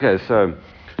Okay, so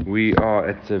we are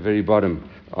at the very bottom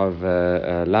of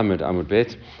Lamed Amud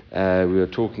Bet. We are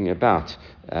talking about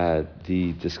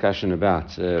the discussion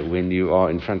about when you are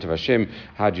in front of Hashem,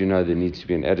 how do you know there needs to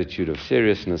be an attitude of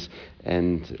seriousness?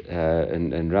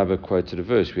 And Rabbi quoted a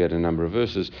verse. We had a number of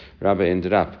verses. Rabbi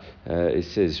ended up, it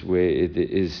says, where it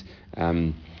is,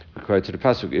 we quoted a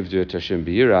pasuk, Ivdu et Hashem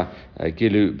b'yira,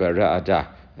 gilu bara'adah.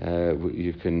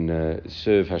 You can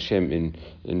serve Hashem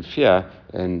in fear,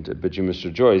 but you must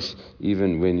rejoice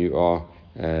even when you are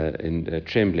in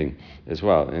trembling as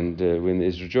well. And when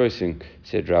there's rejoicing,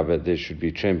 said Rabbi, there should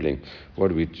be trembling. What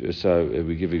do we? So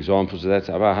we give examples of that.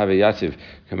 Abba have yativ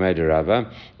kameda Rabba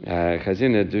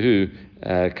chazina dehu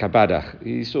kabadach.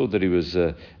 He saw that he was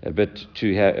a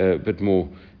bit more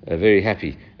very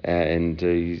happy, and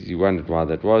he wondered why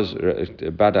that was.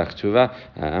 Badach tuva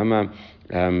ama.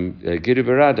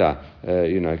 Girubarada,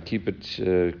 keep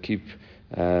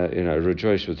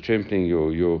rejoice with trembling.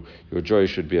 Your joy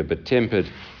should be a bit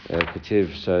tempered.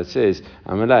 So it says,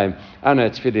 Amalai, Ana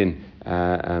tefillin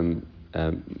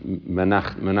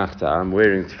manachta. I'm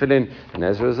wearing tefillin, and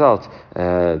as a result,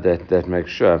 that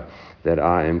makes sure that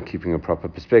I am keeping a proper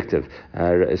perspective.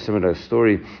 A similar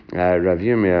story, Rav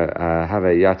Yirmiyah have a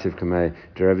yativ kamei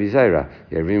to Rav Zera.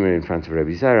 Rav Yirmiyah in front of Rav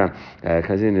Zera,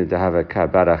 kazinu to have a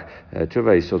kabarach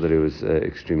tuva. He saw that he was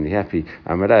extremely happy.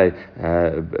 Amalei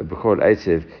b'chol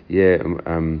eitziv ye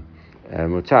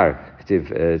mutar.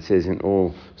 It says in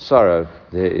all sorrow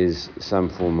there is some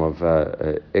form of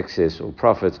excess or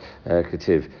profit.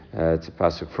 Ketiv, it's a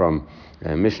pasuk from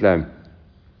Mishlei.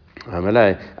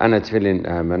 Amalei ana tefillin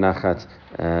manachat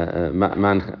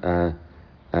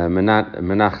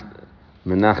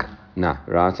manachna.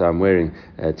 Right, I'm wearing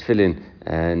tefillin,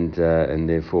 and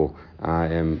therefore I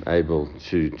am able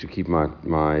to keep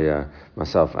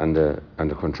myself under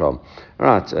control.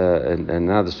 Right, and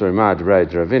another story. Mar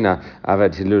Ravina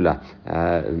Avad Hilula.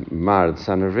 Mar, the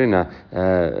son of Ravina,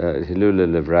 Hilula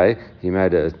Levrei. He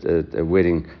made a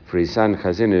wedding for his son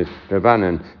Chazinu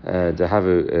Rabbanan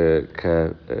Dehavu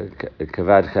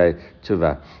Kavadche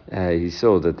Tuva. He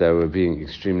saw that they were being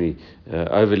extremely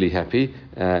overly happy,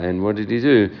 and what did he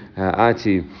do?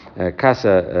 Ati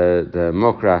Kasa the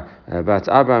Mokra Bat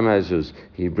Abba Zuz.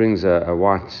 He brings a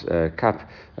white cup,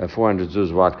 a 400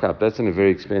 zuz white cup. That's in a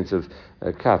very expensive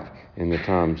cup in the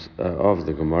times of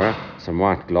the Gemara, some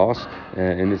white glass,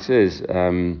 and it says,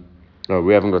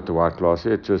 we haven't got the white glass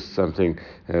here, just something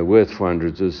worth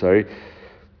 400 zuz, sorry.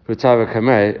 And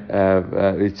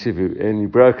he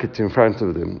broke it in front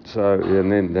of them. So,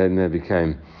 and then they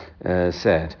became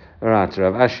sad. All right,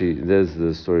 Rav Ashi, there's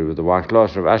the story with the white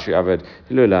glass. Rav Ashi Aved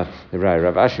Hilula,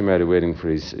 Rav Ashi made a wedding for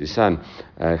his son,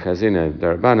 Chazina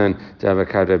Darabanan, to have a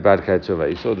Kadeh Badkai Tova.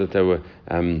 He saw that they were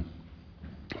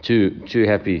too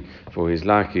happy for his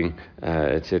liking,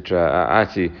 etc.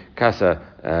 Ati Kasa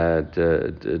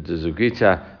de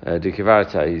Zugita de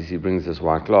Kivarta. He brings this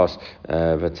white glass,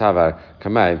 Vatavar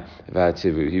Kamei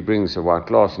Vativu. He brings a white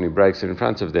glass and he breaks it in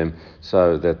front of them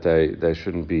so that they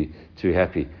shouldn't be too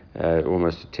happy.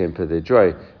 Almost to temper their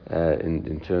joy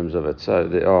in terms of it. So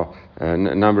there are a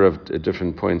number of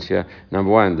different points here. Number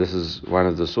one, this is one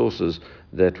of the sources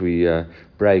that we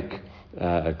break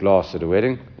a glass at a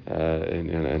wedding,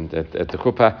 and at the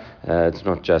kuppah. It's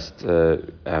not just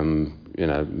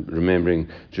remembering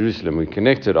Jerusalem. We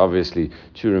connected obviously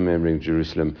to remembering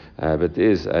Jerusalem, but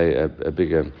there is a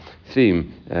bigger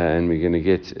theme, and we're going to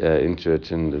get into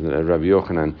it. And Rabbi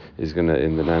Yochanan is going to,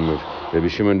 in the name of Rabbi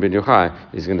Shimon ben Yochai,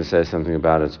 is going to say something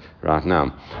about it right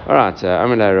now. All right,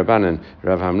 Amalei Rabbanan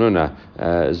Rav Hamnuna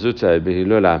Zuta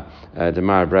Behilula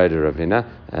Demar Breda Ravina,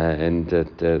 and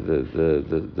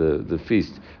the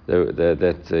feast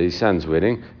that his son's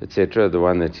wedding, etc., the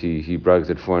one that he broke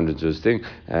that 400 zuz thing,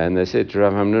 and they said to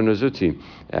Rav Hamnuna Zuti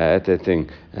at that thing,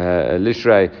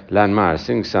 Lishrei Lan Mar,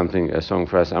 sing something, a song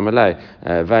for us. Amalei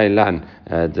Veilan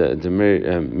the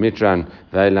Mitran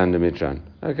Veilan the Mitran.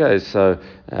 Okay, so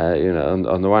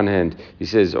on the one hand he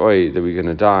says, "Oi, that we're going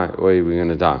to die. Oi, we're going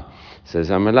to die." Says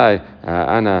Amalei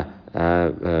Ana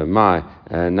my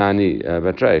nani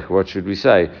batreich. What should we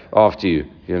say after you?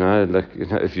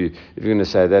 If you're going to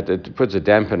say that, it puts a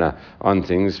dampener on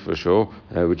things for sure,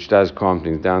 which does calm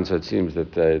things down. So it seems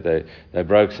that they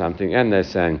broke something and they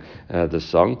sang the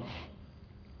song.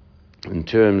 In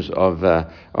terms of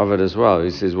it as well,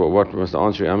 he says, what was the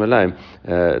answer? Amalei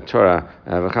Torah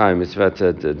v'chai mitzvah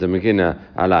the Megina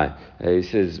alai. He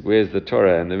says, where's the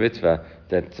Torah and the mitzvah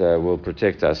that will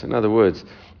protect us? In other words,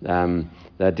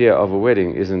 the idea of a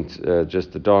wedding isn't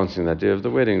just the dancing. The idea of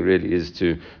the wedding really is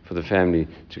for the family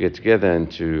to get together and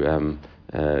to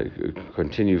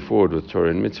continue forward with Torah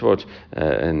and mitzvot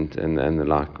and the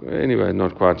like. Anyway,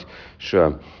 not quite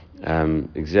sure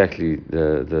exactly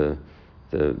the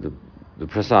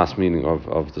precise meaning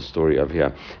of the story of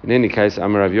here. In any case,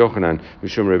 Amar Rav Yochanan,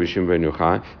 Mishum Rabbi Shimon ben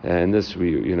Yochai, and this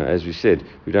as we said,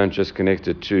 we don't just connect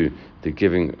it to the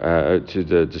giving, to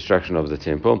the destruction of the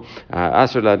temple.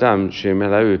 Asur ladam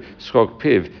shemelau skok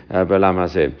piv b'olam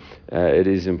hazeh. It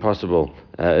is impossible.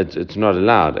 It's not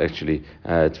allowed, actually.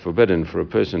 It's forbidden for a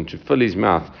person to fill his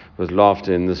mouth with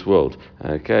laughter in this world.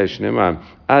 Okay, Shneimar,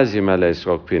 az yimalei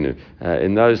skok pinu.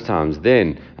 In those times,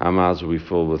 then our mouths will be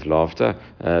full with laughter.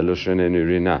 Loshonenu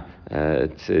rina.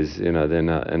 It says, in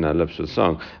our lips with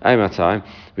song. Ay matai,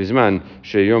 bizman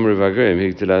sheyom rivagrim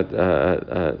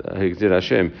higdil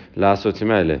Hashem lasot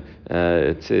imele.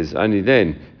 It says only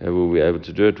then will we be able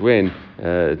to do it when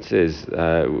it says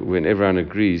when everyone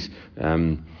agrees,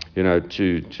 to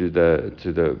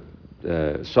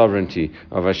the sovereignty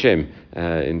of Hashem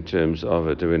in terms of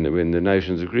it. When the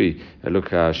nations agree, look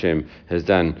how Hashem has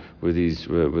done with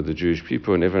the Jewish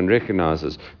people, and everyone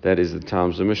recognizes that is the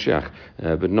times of Mashiach,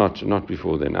 but not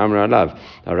before then. Amar Alav,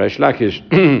 Reish Lakish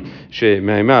she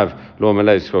meimav lo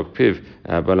malei skok piv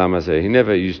b'olam hazeh. He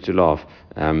never used to laugh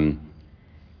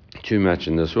too much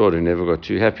in this world. He never got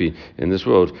too happy in this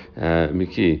world.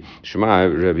 Miki Shema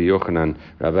Rabbi Yochanan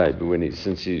Rabbi.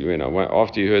 But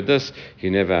after he heard this, he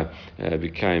never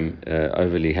became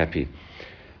overly happy.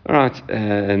 All right,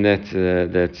 and that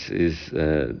is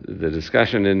the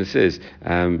discussion. And it says,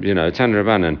 Tan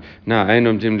Rabbanan, na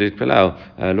einom dim litpelal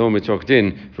lo mitoch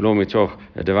din v'lo mitoch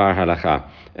devar halacha.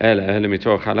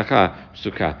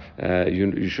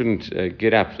 You shouldn't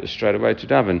get up straight away to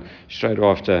daven straight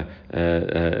after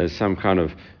some kind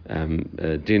of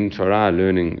din Torah,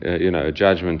 learning a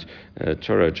judgment,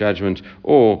 Torah judgment,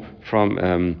 or from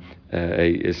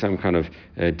some kind of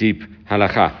deep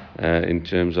halacha in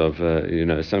terms of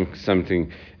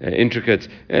something intricate.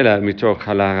 Ela mitoch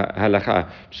halacha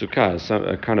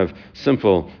psuka, a kind of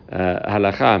simple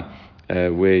halacha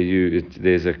where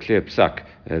there's a clear psak,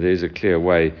 there's a clear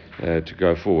way to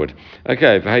go forward.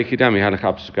 Okay, v'haikidami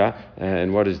halacha psuka,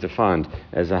 and what is defined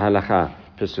as a halacha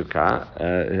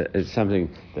psuka is something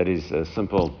that is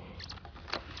simple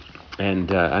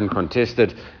and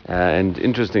uncontested and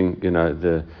interesting.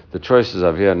 The choices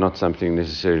of here are not something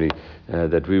necessarily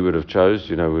that we would have chose.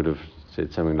 We would have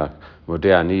said something like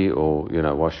Modeani, or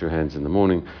wash your hands in the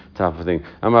morning type of thing.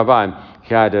 Amabayim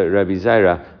hiada Rabbi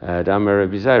Zaira, Dama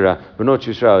Rabbi Zaira, Benot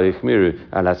Yisrael Yichmiru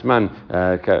Alasman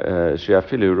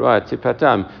Shiafilu Ruat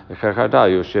Tipatam Chachada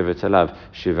Yoshevet Alav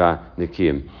Shiva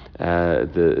Nikim.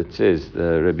 It says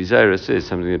Rabbi Zaira says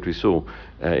something that we saw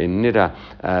in Nida,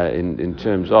 in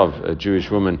terms of Jewish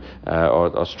women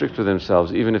are strict with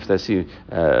themselves. Even if they see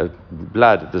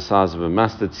blood the size of a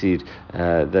mustard seed,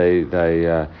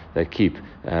 they keep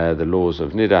the laws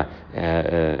of Nida,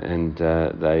 and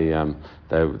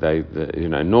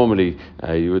they normally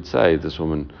you would say this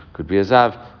woman could be a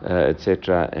zav,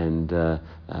 etc., and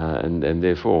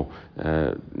therefore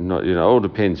all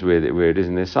depends where it is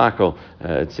in their cycle,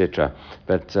 etc.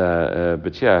 But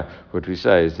here what we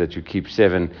say is that you keep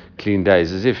 7 clean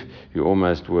days, as if you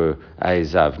almost were a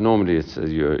zav. Normally it's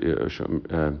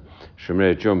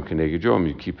Shomrei Jom Keneged Jom,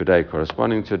 you keep a day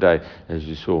corresponding to a day, as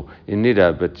you saw in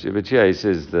Nida. But here he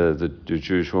says the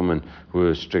Jewish women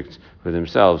were strict with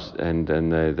themselves, and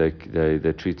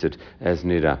they treat it as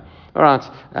Nida. All right,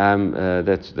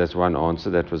 that's one answer.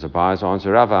 That was a biased answer.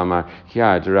 Rav Amar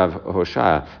Hiya Rav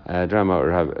Hoshaya, Drama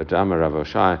Rav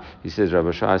Hoshaya. He says, Rav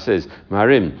Hoshaya says,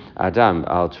 Marim Adam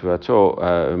al Tuato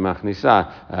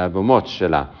Machnisa Bomot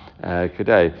Shela.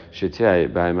 Kedai Shetiai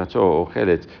Baimato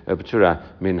Ochelet B'tura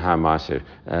Min HaMaser.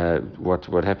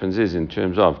 What happens is, in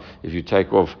terms of if you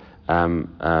take off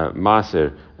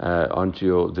Maser onto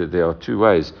your, there are 2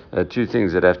 ways, 2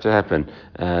 things that have to happen.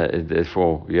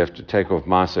 Therefore, you have to take off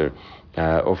Maser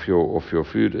off your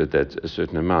food, that a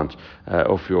certain amount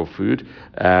off your food.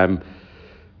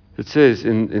 It says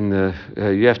in the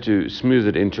you have to smooth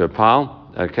it into a pile.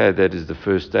 Okay, that is the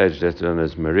first stage. That's known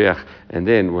as mariach. And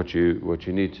then what you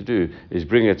need to do is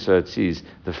bring it so it sees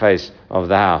the face of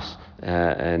the house,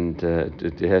 and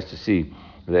it has to see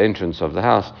the entrance of the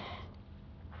house.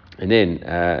 And then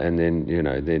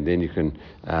you can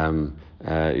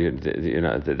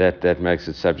that makes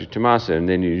it subject to masa, and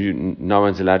then no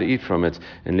one's allowed to eat from it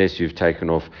unless you've taken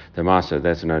off the masa.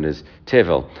 That's known as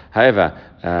tevel. However,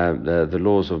 the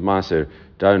laws of Maaser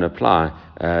don't apply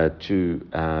to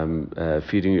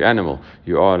feeding your animal.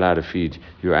 You are allowed to feed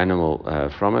your animal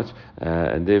from it,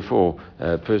 and therefore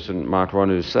a person might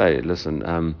want to say,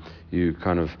 listen, you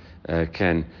kind of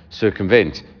can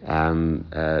circumvent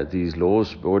these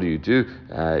laws. What do?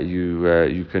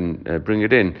 You can bring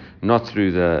it in, not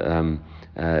through the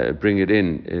bring it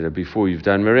in before you've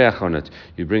done meriach on it.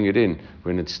 You bring it in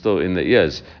when it's still in the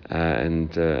ears,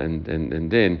 and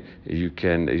then you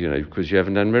can, because you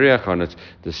haven't done meriach on it,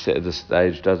 the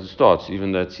stage doesn't start.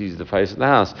 Even though it sees the face of the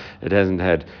house, it hasn't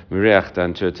had meriach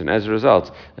done to it, and as a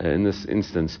result, in this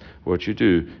instance, what you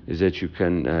do is that you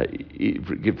can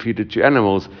feed it to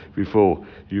animals before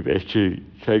you've actually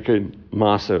taken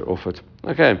maser off it.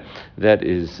 Okay,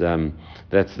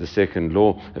 that's the second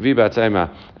law.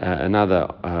 Another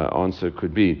answer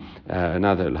could be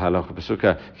another halacha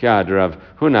pasuka. Here, Rav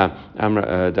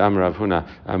Huna, Dam Rav Huna,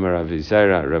 Amar Rav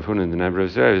Zera, Rav Huna, the name of Rav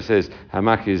Zera says,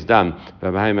 Hamak is dam,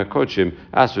 v'bahema kochim,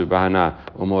 asu bahana,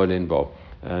 umolin bo.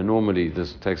 Normally,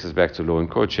 this takes us back to law in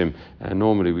Kochim.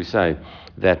 Normally, we say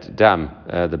that dam,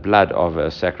 the blood of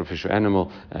a sacrificial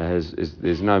animal,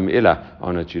 there's no me'ila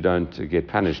on it. You don't get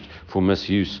punished for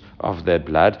misuse of that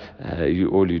blood.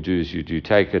 All you do is you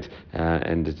take it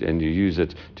and you use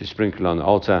it to sprinkle on the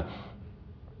altar.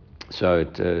 So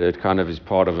it kind of is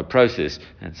part of a process,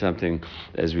 and something,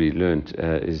 as we learned,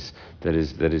 is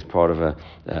part of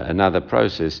another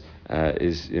process.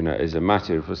 Is a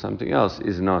matter for something else,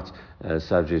 is not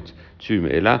subject to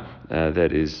me'ila.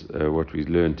 That is what we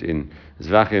learned in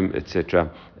Zvachim,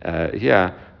 etc.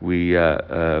 Here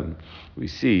we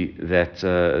see that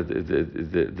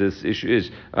this issue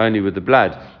is only with the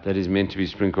blood that is meant to be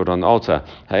sprinkled on the altar.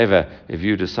 However, if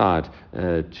you decide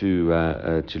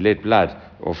to let blood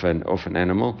off an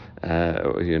animal,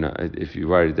 if you're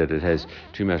worried that it has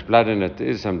too much blood in it, there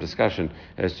is some discussion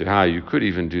as to how you could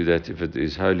even do that if it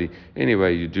is holy.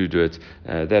 Anyway, you do it.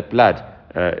 That blood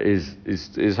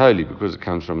is holy because it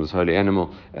comes from this holy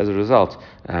animal. As a result,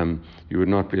 you would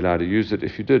not be allowed to use it.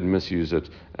 If you did misuse it,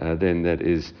 then that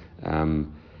is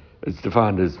it's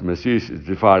defined as misuse. It's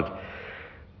defined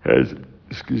as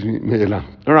me'ila.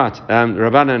 All right,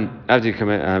 Rabbanan Avdi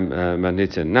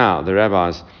Manitin. Now the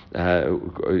rabbis,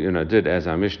 did as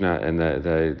our Mishnah, and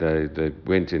they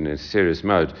went in a serious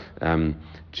mode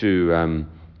to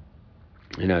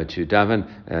daven,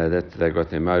 that they got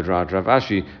their mode right. Rav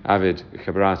Ashi, Avid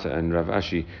Kabrata, and Rav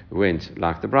Ashi went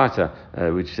like the Brita,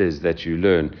 which says that you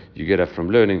get up from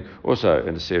learning, also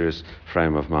in a serious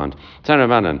frame of mind.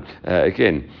 Tanamanan,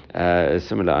 again, a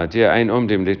similar idea. Ein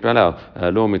omdim litbalal,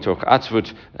 lo mitoch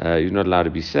atzvut, you're not allowed to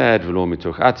be sad, lo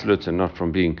mitoch atzlut, and not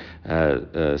from being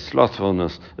slothful.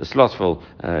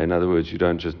 In other words, you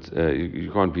don't just you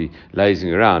can't be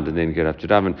lazing around and then get up to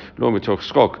daven. Lo mitoch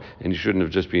skok, and you shouldn't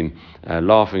have just been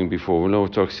laughing before. Lo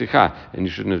mitoch sicha, and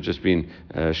you shouldn't have just been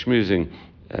schmoozing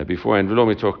before, and v'lo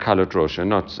mitoch kalot rosh, and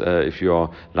not if you are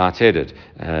lightheaded.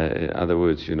 In other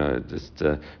words, just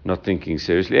not thinking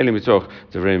seriously. Eli mitoch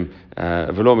devrim,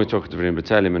 v'lo mitoch devrim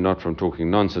b'talim, and not from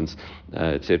talking nonsense,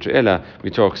 etc. Ela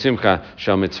mitoch simcha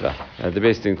shel mitzvah. The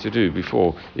best thing to do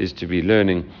before is to be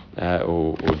learning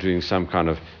or doing some kind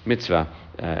of mitzvah,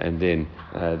 and then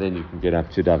you can get up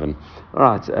to daven. All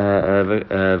right,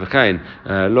 v'chein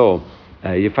lo.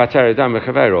 יפטר אדם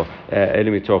מחברו,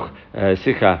 אלא מתוך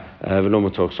שיחה, ולא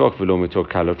מתוך סוק, ולא מתוך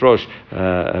קלות ראש,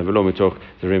 ולא מתוך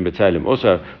דברים בטלים.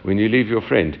 Also, when you leave your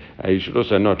friend, you should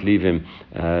also not leave him,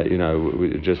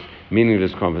 with just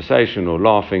meaningless conversation or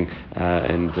laughing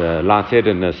and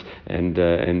lightheadedness and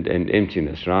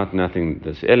emptiness, right? Nothing.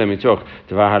 אלא מתוך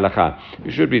דבר הלכה.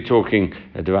 You should be talking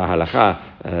דבר הלכה,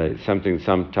 some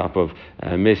type of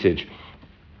message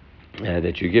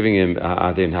that you're giving him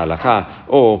adin halakha,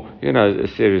 or a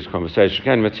serious conversation.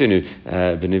 Kan matzinu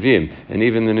b'neviim, and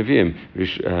even the neviim,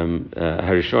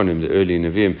 harishonim, the early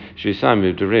neviim,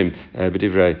 shisamu durim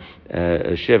b'divrei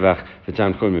shevach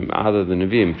v'tam kumim. Other the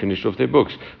neviim finished off their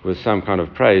books with some kind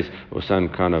of praise or some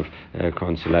kind of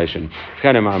consolation.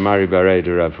 V'kanem amari barei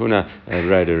de Rav Huna,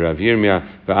 barei de Rav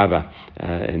Yirmiyah ba'aba.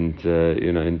 And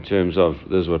in terms of,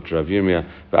 this is what Rav Yirmiyah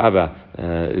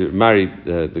ba'aba, Mari,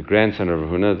 the grandson of Rav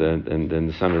Huna, and then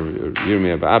the son of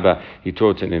Yirmiyah ba'aba, he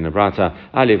taught in a brata,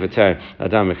 Ali v'ter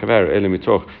adam mechaver ele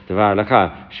mitoch devar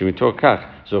laka shemitoch kach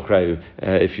zokrayu.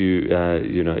 If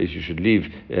you should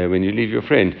leave, when you leave your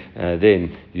friend,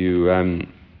 then you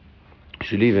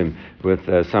should leave him with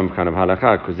some kind of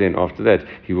halakha, because then after that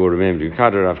he will remember.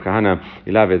 Yukadar Rav Kahana,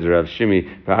 Ilaved Rav Shimi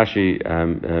Ba'ashi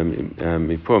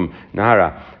Mipum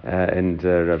Nahara, and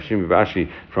Rav Shimi Ba'ashi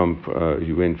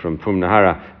he went from Pum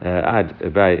Nahara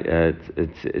ad by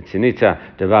Tzinita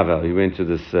de Bavel. He went to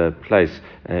this place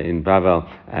in Bavel,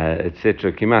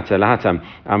 etc. Kimata Lahatam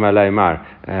Amalei Mar.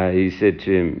 He said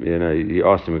to him, he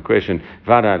asked him a question.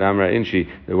 Vadad Amra Inshi.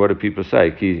 What do people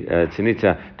say? Ki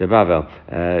Tzinita de Bavel.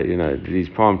 These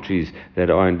palm trees that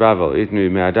are in Bavel. Itnu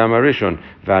me'adam arishon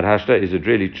vad hashta. Is it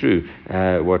really true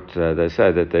what they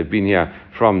say, that they've been here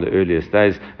from the earliest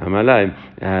days? Amalei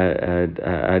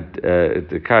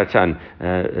the kartan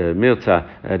milta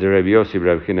de Rabbi Yossi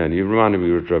Rav Chanina. You reminded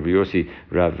me of Rabbi Yossi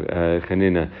Rav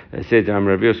Chanina said.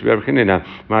 Rabbi Yossi Rav Chanina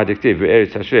ma diktiv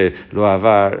ve'eretz asher lo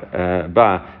avar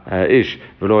ba ish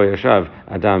v'lo yashav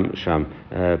adam sham.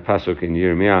 Pasuk in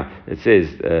Yirmiyah, it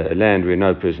says a land where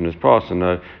no person has passed and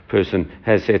no person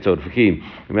has settled.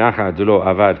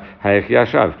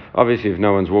 Obviously, if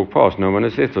no one's walked past, no one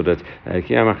has settled it. That's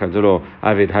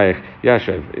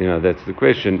the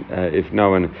question. If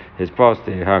no one has passed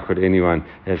there, how could anyone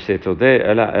have settled there?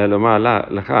 If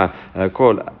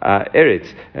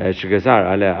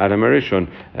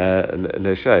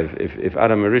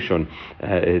Adam Arishon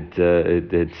had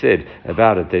said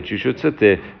about it that you should sit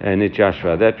there, Nit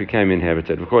Yashva, that became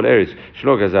inhabited. We call Eretz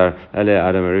Shlo Gazar Ale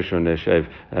Adam Arishon Leshev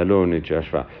Lo Nit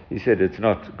Yashva. He said it's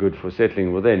not good for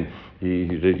settling. Well, then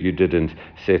you didn't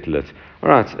settle it. All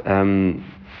right.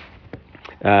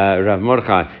 Rav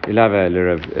Mordechai Ilava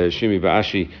Rav Shimi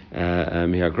Ba'ashi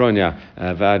Mihagronia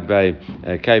Vad by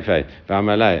Kaife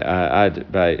Vamalei Ad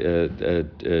by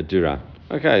Dura.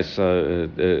 Okay, so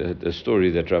the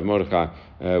story that Rav Mordechai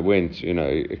went,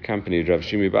 accompanied Rav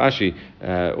Shimi Ba'ashi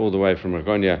all the way from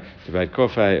Hagronia to Beit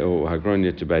Kofe or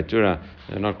Hagronia to Beit Dura.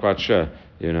 Not quite sure,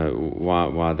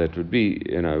 why that would be,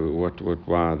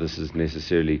 why this is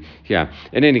necessarily here.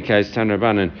 In any case, Tan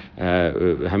Rabbanan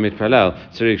Hamid Palal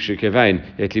Tzarich Shekevain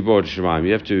Et Libod Shemaim.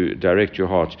 You have to direct your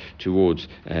heart towards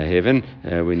heaven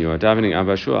when you are davening.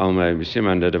 Abashu Alma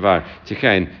Misiman Davar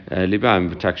Tikain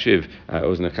Libam Takshiv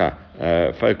Oznaka.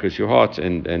 Focus your heart,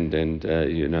 and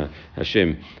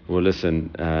Hashem will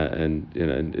listen,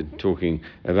 and talking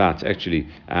about actually.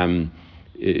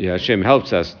 Hashem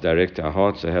helps us direct our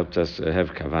hearts, helps us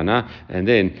have kavanah, and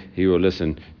then He will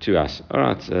listen to us. All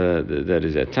right, that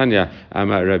is it. Tanya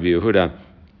Amar Rabbi Yehuda.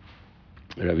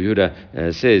 Rabbi Yehuda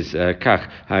says, Kach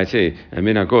Hayate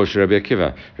Minagosh Rabbi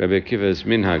Akiva. Rabbi Akiva's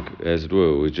minhag, as it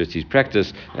were, was just his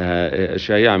practice.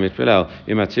 Shayam Itpelal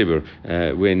Imatzibur.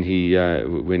 When he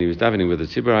was davening with the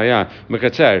Tzibur Haya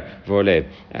Makatzar Vole.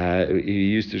 He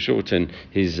used to shorten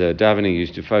his davening. He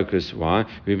used to focus. Why?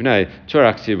 Vivnei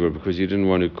Torak Tzibur, because he didn't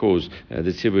want to cause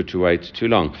the Tzibur to wait too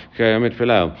long. Shayam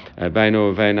Itpelal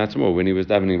Baino Veinatzmo. When he was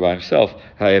davening by himself,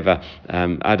 however,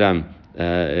 Adam.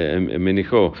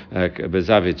 Menicho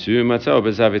bezavitzu matzah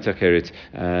bezavit acheret,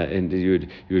 and you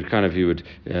would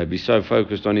be so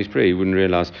focused on his prayer you wouldn't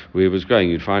realize where he was going.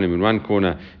 You'd find him in one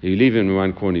corner, you leave him in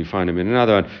one corner, you find him in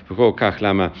another one. V'kol kach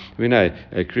lama we know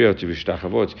kriyot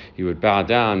v'shtachavot. He would bow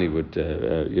down, he would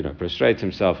prostrate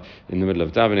himself in the middle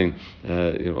of davening.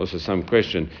 Also some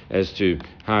question as to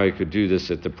how he could do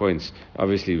this at the points.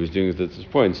 Obviously he was doing it at the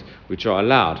points which are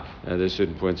allowed. There's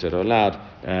certain points that are allowed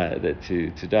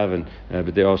to daven,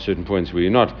 but there are certain points where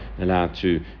you're not allowed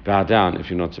to bow down if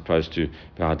you're not supposed to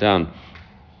bow down.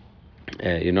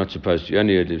 You're not supposed to.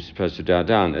 You're supposed to bow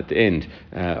down at the end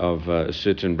of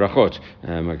certain brachot,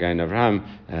 Magen Avraham,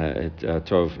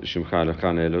 Tov Shimcha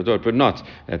Lechana Elodot, but not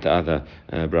at the other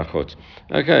brachot.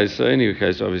 Okay, so in any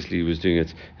case, obviously he was doing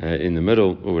it in the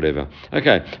middle or whatever.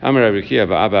 Okay, Amar Rabbi Kiya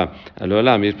Ba'aba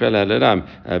Alolam Yitpel Alolam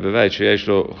Beveit Sheyesh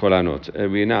Lo Cholanot.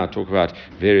 We now talk about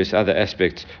various other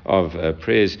aspects of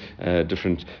prayers,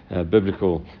 different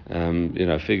biblical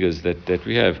figures that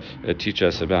we have teach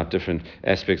us about different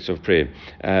aspects of prayer.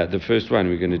 The first one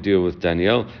we're going to deal with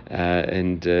Daniel,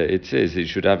 and it says that you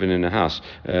should have it in a house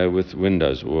with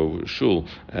windows, or shul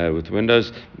with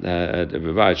windows. It has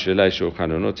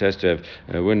to have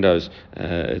windows.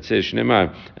 It says Shnemar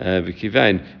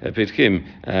v'kivain petkim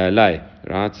lai.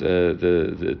 Right?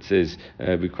 It says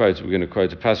we're going to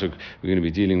quote the pasuk. We're going to be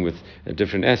dealing with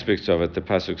different aspects of it. The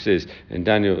pasuk says, and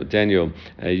Daniel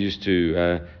used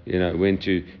to went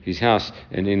to his house,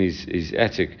 and in his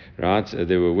attic, right,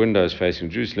 there were windows facing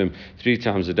Jerusalem. 3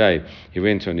 times a day he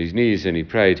went on his knees and he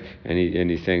prayed and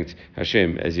he thanked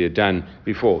Hashem as he had done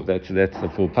before. That's the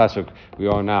full pasuk. We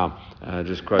are now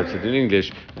just quoted in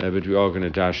English, but we are going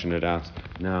to darshan it out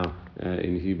now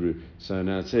in Hebrew. So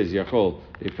now it says Yachol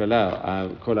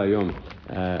Itpalel Kol Hayom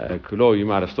Kulo. You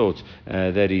might have thought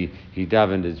that he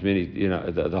davened as many,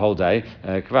 the whole day.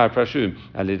 Kvar Prashum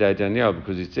Alidei Daniel,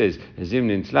 because it says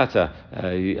Zimnin Tlata.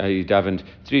 He davened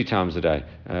 3 times a day,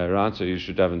 right? So you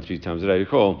should daven 3 times a day. You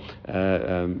call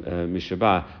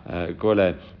Mishaba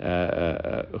Gole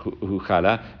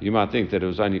Huchala. You might think that it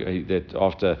was only that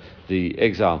after the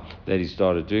exile that he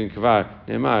started doing Kvar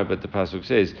Neymar, but the pasuk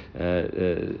says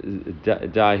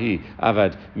Dahi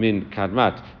Avad Min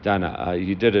Kadmat Dana.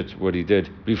 He did it what he did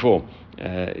before.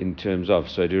 In terms of,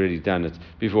 so he'd already done it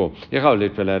before. You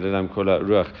might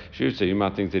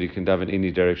think that he can daven in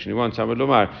any direction he wants.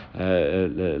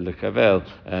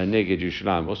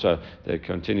 Also,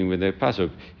 continuing with the pasuk,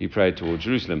 he prayed towards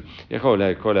Jerusalem. You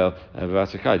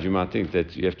might think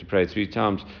that you have to pray 3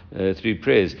 times, 3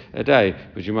 prayers a day,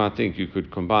 but you might think you could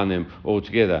combine them all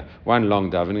together, one long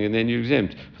davening, and then you're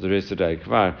exempt for the rest of the day.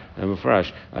 Kvar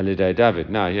Mufrash Alidei David.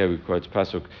 Now here we quote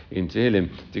pasuk in Tehillim,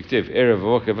 Diktiv Erev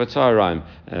V'Tzarayim.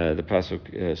 The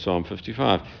pasuk Psalm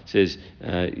 55 says,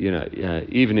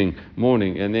 evening,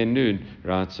 morning, and then noon,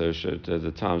 right? So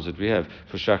the times that we have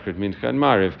for Shachrit, Mincha, and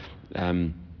Mariv.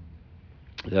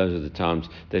 Those are the times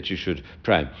that you should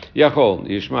pray. Yachol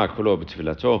Yishma Kolo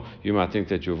B'Tfilato. You might think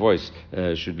that your voice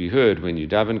should be heard when you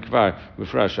daven. Kvar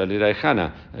Mufrash Alidei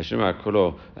Chana Shema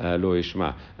Kolo Lo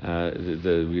Yishma.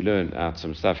 We learn out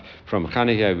some stuff from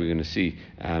Chana here. We're going to see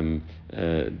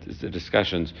the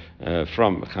discussions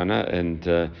from Chana,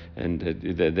 and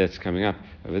that's coming up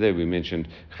over there. We mentioned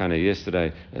Chana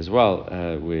yesterday as well,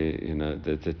 where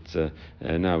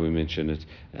now we mention it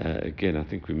again. I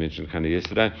think we mentioned Chana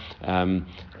yesterday,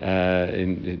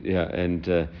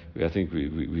 I think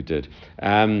we did.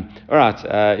 All right,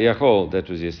 Yachol, that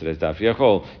was yesterday's daf.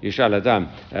 Yachol Yishal Adam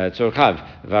Tzorchav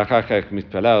V'Achachak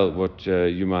Mitpalel. What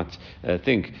you might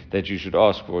think that you should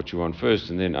ask for what you want first,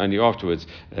 and then only afterwards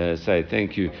say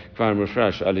thank you. Kvar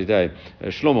Mufrash Alidei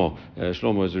Shlomo.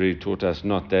 Shlomo has already taught us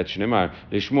not that. Shnemar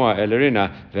Lishmoa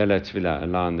Elerina Vela Tefillah, a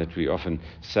line that we often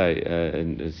say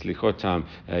in Slichot time.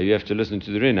 You have to listen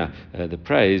to the Rina, the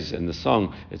praise and the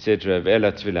song, etc.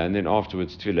 Vela Tefillah, and then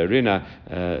afterwards Tefillah Rina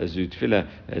Zu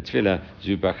Tefillah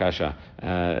Zu Bakasha.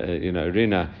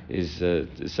 Rina is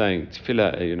saying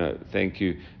Tefillah, thank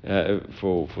you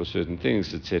for certain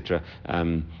things, etc.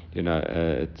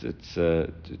 It's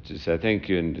to say thank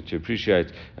you and to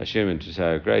appreciate Hashem and to say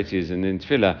how great He is. And then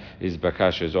Tefillah is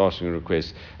Bakasha, is asking a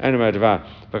request. Bakasha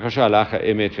lacha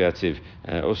emet ve'atziv.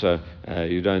 Also,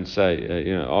 you don't say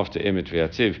after emet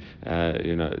ve'atziv.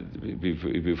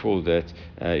 Before that,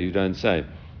 you don't say.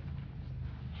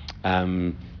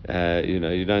 You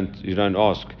don't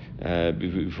ask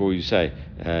before you say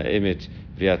emet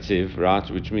v'yatziv, right?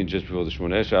 Which means just before the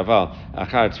Shemona Esrei. Aval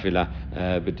achar tefillah,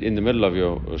 but in the middle of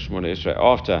your Shemona Esrei,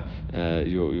 after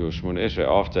your Shemona Esrei,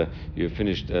 after you've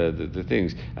finished the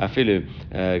things. Afilu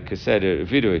keseder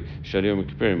vidui shel Yom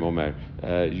Kippurim omer.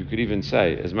 You could even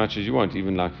say as much as you want,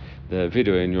 even like the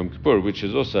video in Yom Kippur, which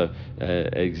is also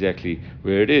exactly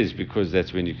where it is, because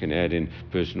that's when you can add in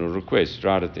personal requests.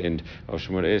 Right at the end of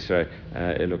Shemona Esrei,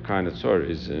 Elokai Natzor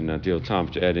is an ideal time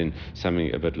to add in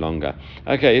something a bit longer.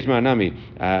 Okay, Itma Nami,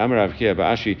 Amarav Kia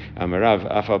Ba'ashi, Amarav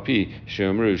Afalpi,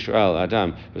 Sheomru Shu'al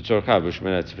Adam, V'tzorcha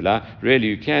B'Shemona Tefillah. Really,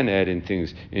 you can add in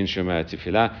things in Shemona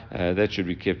Tefillah. That should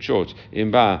be kept short.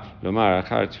 Imba Lomar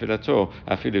Achar Tefilato,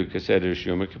 Afilu Keseder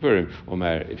Yom Kippurim,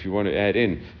 Omer. If you want to add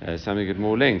in something at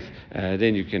more length,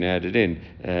 then you can add it in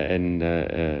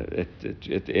at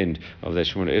the end of the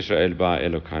Shemona Israel ba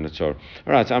Elokai Natzor.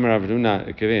 All right, Amar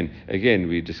Avduna Kevin. Again,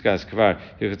 we discussed Kvar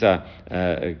Hirta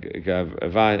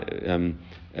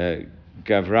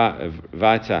Gavra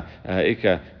Vata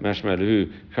Ika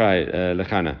Mashmalu Krai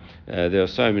Lachana. There are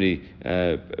so many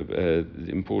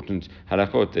important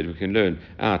halakot that we can learn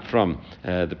out from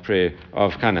the prayer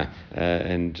of Chana.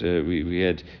 And we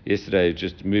had yesterday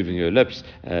just moving her lips,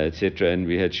 etc. And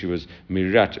we had she was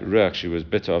mirat ruach, she was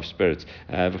bitter of spirit.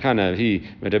 V'chana he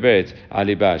medaberet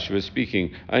aliba, she was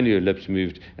speaking, only her lips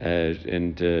moved,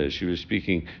 and she was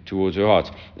speaking towards her heart.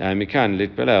 Mikan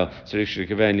litpelel tzarich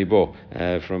shekavein libo.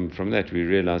 From that we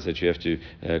realize that you have to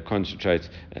concentrate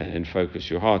and focus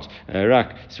your heart.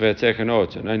 Rak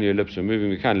svetekanot, and only your lips are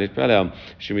moving. Mikan litpelel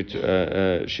shemit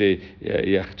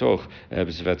sheyachtoch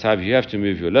b'svatav. You have to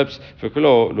move your lips.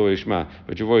 V'kolo lo yishma,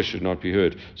 but your voice should not be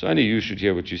heard. So only you should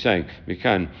hear what you're saying.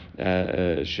 Mikan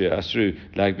she'asru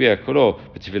lagbia kolo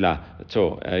b'tefillah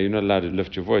to. You're not allowed to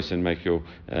lift your voice and make your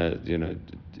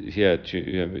here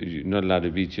you're not allowed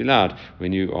to be too loud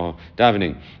when you are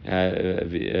davening.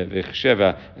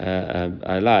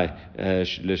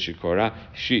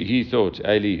 He thought,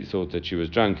 Eli thought that she was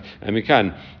drunk. And we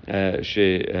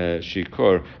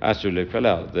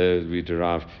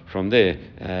derive from there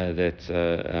that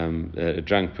a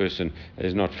drunk person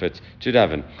is not fit to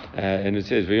daven. And it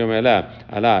says,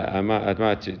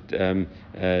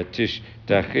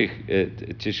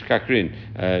 Tishkakrin.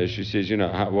 She says,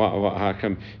 how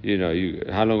come,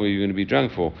 how long are you going to be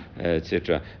drunk for,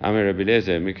 etc. Amir Rabbi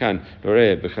Eliezer, Mikan,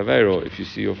 Lore, Bechavero, if you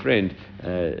see your friend,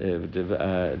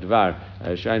 Dvar,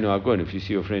 Shainu Agun, if you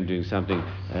see your friend doing something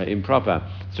improper,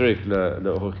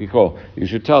 you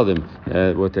should tell them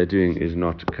what they're doing is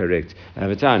not correct.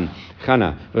 Vatan,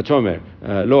 Chana, Vatomer,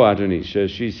 Lo Adoni.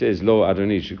 She says, Lo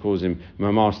Adoni. She calls him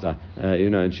my master.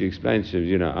 And she explains to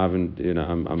him,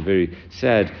 I'm very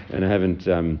sad and I haven't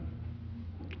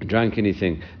drunk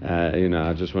anything.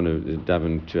 I just want to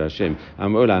daven to Hashem.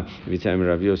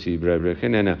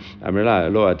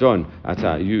 Lo Adon,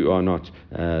 Ata, you are not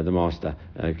the master.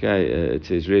 Okay, it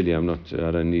says really, I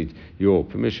don't need your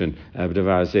permission. In the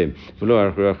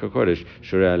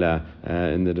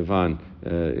divine,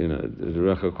 the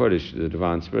Ruach HaKodesh, the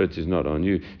divine spirit is not on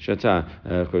you. Shata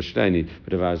Koshteni,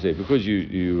 because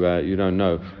you don't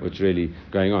know what's really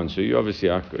going on. So you obviously,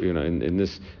 in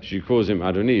this, she calls him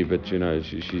Adoni, but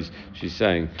she's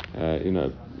saying,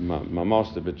 my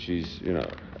master, but she's,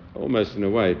 almost in a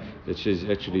way that she's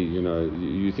actually,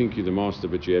 you think you're the master,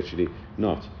 but you're actually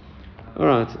not. All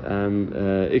right,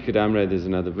 Iked Amre, there's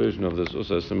another version of this,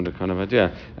 also a similar kind of idea.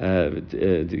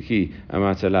 Ki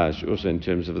Amatalash, also in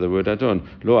terms of the word Adon.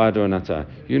 Lo Adonata,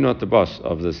 you're not the boss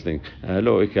of this thing.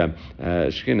 Lo Ika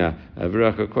Shkina,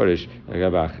 V'Ruach HaKodesh,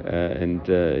 Gabach, and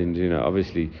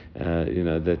obviously,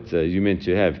 that you meant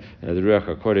to have the Ruach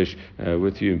HaKodesh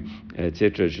with you,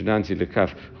 etc. Shudanti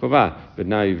Lekaf Chova, but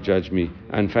now you've judged me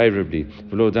unfavorably.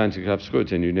 V'Lo Danti Lekaf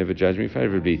Skut, and you never judged me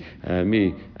favorably.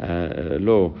 Me,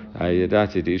 Lo,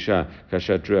 don't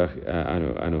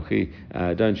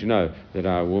you know that I'm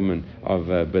a woman of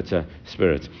bitter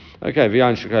spirit? Okay,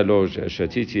 v'yan shekar lo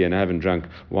shatiti, and I haven't drunk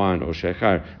wine or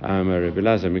shekar. Rabbi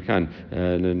Eliezer mikan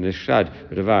nishad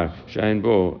v'davar she'ein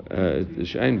bo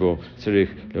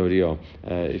tzarich lo'rio.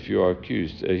 If you are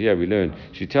accused, here we learn,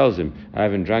 she tells him, I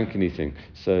haven't drunk anything.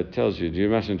 So it tells you, you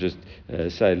mustn't just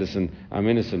say, listen, I'm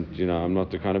innocent, I'm not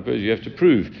the kind of person. You have to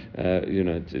prove,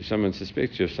 if someone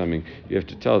suspects you of something, you have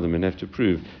to tell them and have to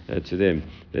prove to them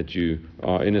that you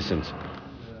are innocent.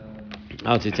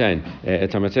 And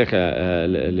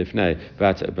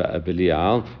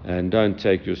don't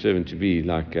take your servant to be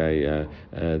like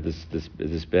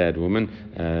this bad woman,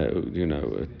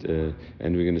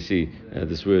 and we're going to see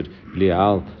this word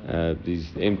Blial,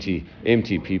 these empty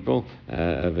people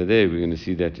over there. We're going to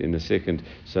see that in a second.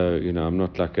 So I'm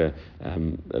not like a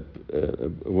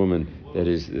woman that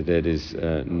is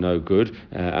no good.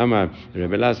 Amar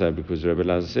Rebbe Eliezer, because Rebbe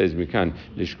Eliezer says Mikan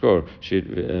Lishkor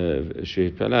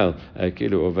Sheipalel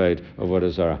Kilu Oved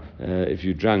Avodah Zarah. If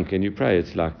you drunk and you pray,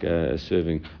 it's like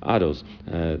serving idols.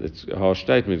 It's a harsh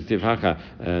statement. Because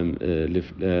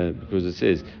it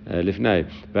says Lifnei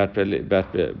Bat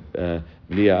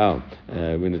Lia'al,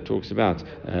 when it talks about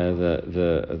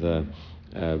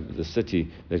the city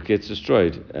that gets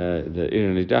destroyed, the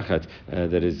Iran Dachat,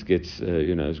 that gets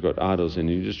has got idols and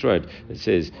you destroy it. It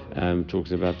says,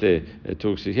 talks about there. It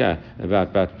talks here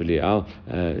about Bat Belial.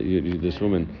 This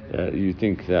woman, you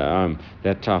think that I'm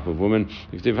that type of woman.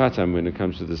 When it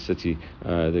comes to the city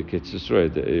that gets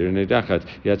destroyed, the Iran Dachat,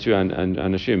 Yatsu and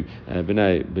Anashim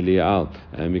Bnei Belial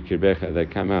Mikirbecha, they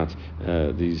come out,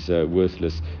 these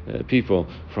worthless people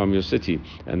from your city,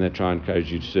 and they try and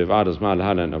encourage you to serve idols.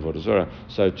 Ma'alahalan Avodah Zorah.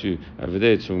 So too, over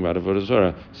there it's talking about Avodah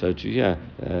Zorah. So too here,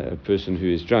 a person who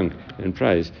is drunk and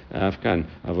prays, Afkan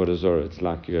Avodah Zorah, it's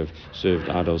like you have served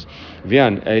idols.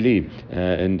 Vian Eli,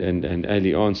 and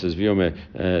Eli answers, Viome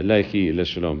Lechi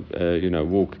Leshalom,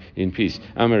 walk in peace.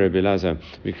 Amar Rebbe Eliezer,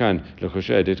 Vikan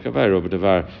Lechoshed et Kavero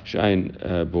B'Davar She'ain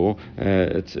Bo,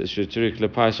 it's Shetirik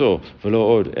LePaiso,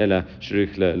 V'Lo Od Ela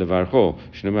Shetirik LeVarcho,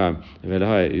 Shnema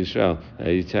V'Lahai Yisrael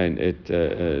Yitain et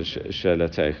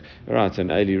Shalatech. Right,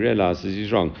 and Eli realizes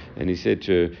he's wrong, and he said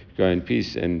to go in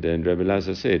peace. And Rabbi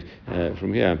Eliezer said,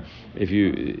 from here, if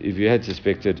you had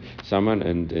suspected someone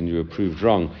and you were proved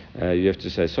wrong, you have to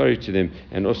say sorry to them,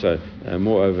 and also,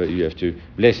 moreover, you have to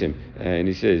bless him. And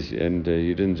he says, and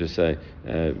you didn't just say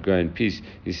go in peace.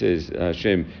 He says,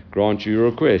 Hashem, grant you your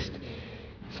request.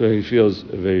 So he feels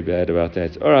very bad about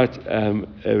that. All right, so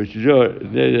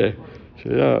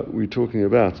we're talking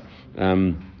about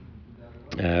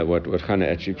what Hannah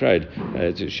actually prayed.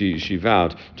 She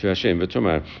vowed to Hashem,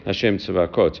 V'tomar Hashem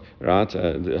Tzavakot, right?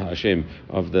 Hashem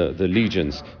of the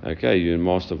legions. Okay, you're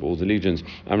master of all the legions.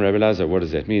 Am Rabbi Lazar, what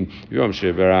does that mean? Yom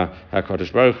Shebara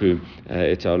Hakadosh Baruch Hu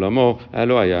Et Olamo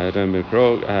Eloya Adam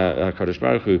Mikro Hakadosh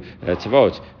Baruch Hu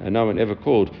Tzavot, and no one ever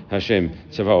called Hashem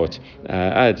Tzavot.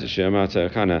 Ad Shemata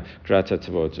Hannah Krata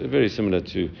Tzavot. Very similar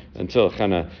to until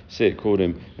Hannah called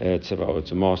him Tzavot,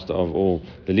 the master of all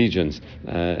the legions,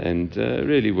 and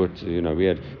really what we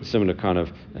had a similar kind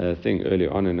of thing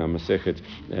earlier on in our Masechet,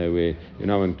 where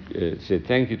one said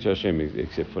thank you to Hashem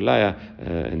except for Leah,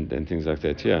 and things like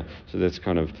that. Yeah, so that's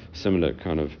kind of similar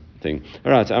kind of thing.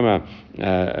 All right, Amar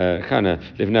Chana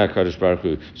Livna Kadosh Baruch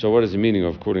Hu. So what is the meaning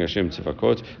of calling Hashem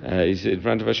Tzavakot? He's in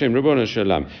front of Hashem. Ribono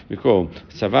Shalom. We call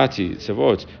Tzavati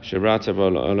Tzavot Sherata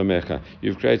Olamecha.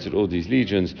 You've created all these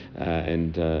legions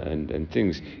and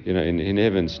things in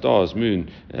heaven, stars, moon,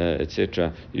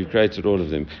 etc. You've created all of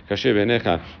them. Kasher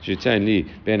Benecha Shitain Li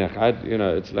Benachad.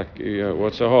 It's like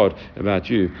what's so hard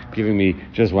about you giving me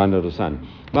just one little son?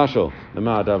 Marshal,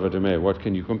 what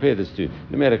can you compare this to?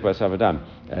 Nemelech Basavadam,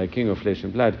 king of flesh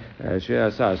and blood. He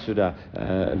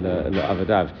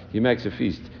makes a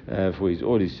feast for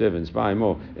all his servants. Buy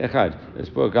more. Echad, this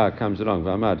poor guy comes along.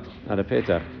 V'amad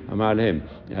adapetach amar lehem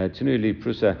tenuli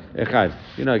prusa echad.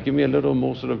 Give me a little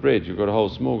morsel of bread. You've got a whole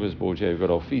smorgasbord here. You've got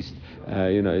a whole feast.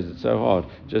 Is it so hard?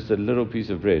 Just a little piece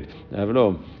of bread.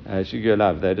 V'lo shigio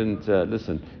lav. They didn't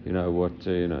listen. They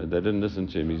didn't listen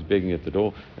to him. He's begging at the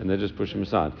door, and they just push him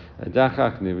aside.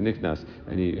 Dachach v'niknas,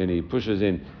 and he pushes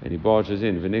in and he barges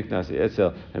in. V'niknas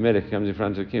etzel Hamelech comes in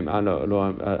front of him.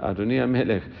 Adoni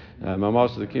Hamelech, my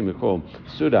master the king, we call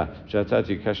Suda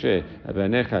Shatati Kashe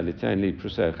Benecha Litain Li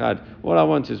Prusa Echad. All I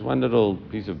want is one little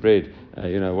piece of bread.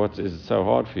 What is it so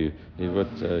hard for you? You've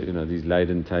got these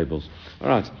laden tables. All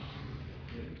right.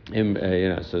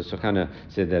 So Chana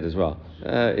said that as well.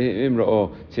 Imra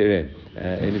or Tireh.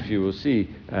 And if you will see,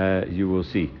 you will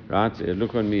see. Right?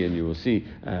 Look on me and you will see.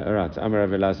 Right. Amar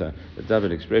Avelaza, the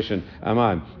double expression.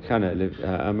 Amar Chana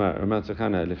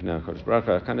Lifna Kodesh Baruch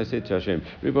Hu. Chana said to Hashem,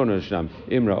 Ribono Shlam,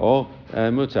 Imra or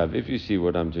Mutav. If you see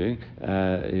what I'm doing,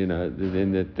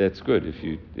 then that's good. If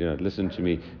you listen to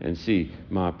me and see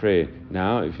my prayer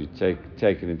now, if you take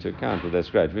it into account, well, that's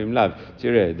great. Vim Lav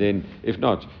Tireh. Then if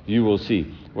not, you will see.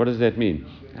 What does that mean?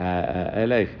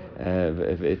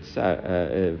 If it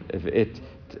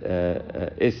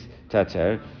is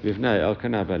tater v'vnei el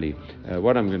kanabali.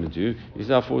 What I'm going to do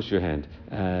is I'll force your hand,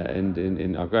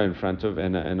 and I'll go in front of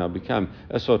and I'll become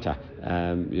a sota.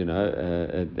 I'm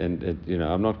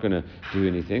not going to do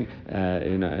anything.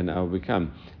 And I'll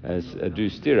become do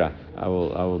stira. I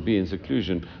will be in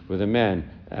seclusion with a man.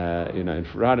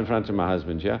 Right in front of my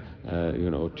husband,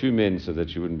 or two men, so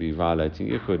that you wouldn't be violating.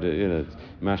 You could,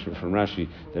 mashma from Rashi,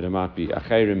 that it might be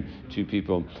acherim, two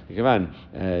people. The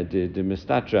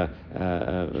mistatra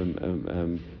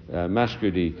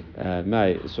mashkudi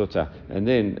may sota, and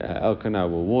then Elkanah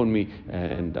will warn me,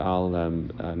 and I'll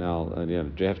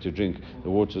have to drink the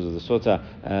waters of the sota.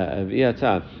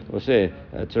 V'yata or say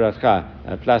toratcha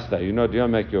plasta.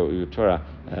 Don't make your Torah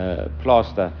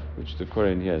plaster, which the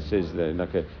Quran here says that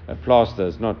like a plaster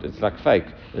is not. It's like fake.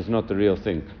 It's not the real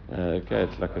thing.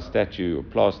 It's like a statue or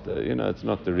plaster. It's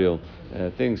not the real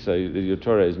thing. So your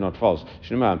Torah is not false.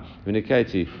 Shnema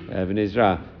v'nikati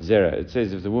v'nizra zera. It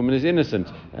says if the woman is innocent,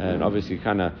 and obviously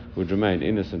Kana would remain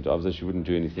innocent of this, she wouldn't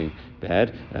do anything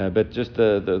bad. But just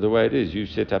the way it is, you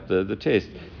set up the test.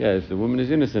 If the woman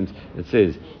is innocent, it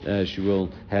says she will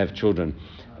have children.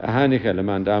 This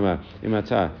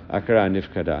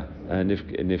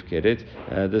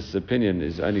opinion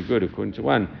is only good according to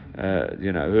one.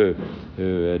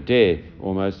 Her dare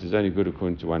almost is only good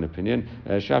according to one opinion.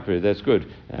 Shapir, that's good.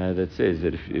 That says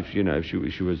that if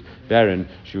she was barren,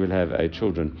 she will have a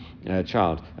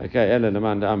child. Okay,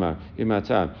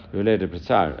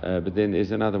 but then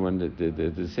there's another one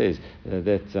that says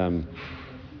that.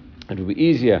 It will be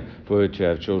easier for her to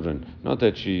have children. Not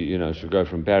that she, should go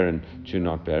from barren to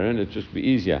not barren. It just be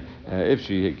easier if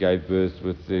she gave birth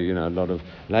with, a lot of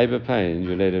labor pain.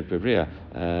 Yuledet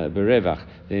berevach,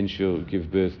 then she'll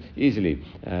give birth easily.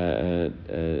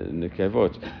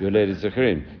 Nekevot yuledet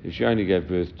zecharim. If she only gave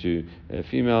birth to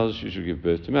females, she should give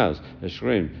birth to males.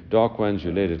 Shrim, dark ones,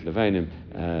 yuledet levanim.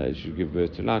 She should give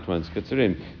birth to light ones.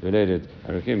 Ketzerim yuledet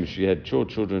arakim. She had short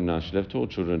children. Now she'll have tall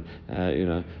children.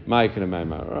 Ma'ik and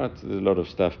right? There's a lot of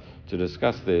stuff to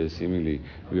discuss there. Seemingly,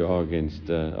 we are against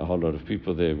a whole lot of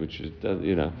people there, which is,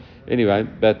 anyway.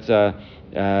 But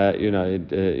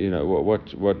what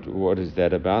is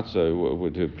that about? So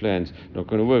what her plans not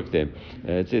going to work there?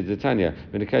 It says the Tanya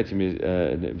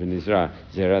V'nizra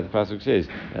Zera. The pasuk says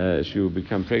she will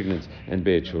become pregnant and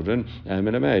bear children.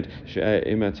 Melamed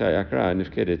Imatay Akra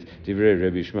Nifkedet Divrei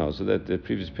Rabbi Shmuel. So that the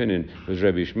previous opinion was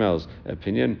Rabbi Shmuel's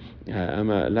opinion.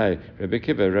 Ama Lai Rabbi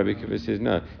Kiva. Rabbi Kiva says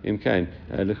no. Imkain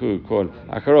Lechu Kol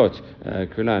Akarot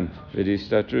Kulan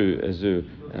V'distatru Azu.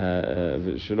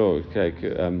 All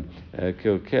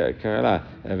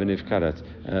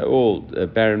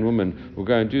barren women will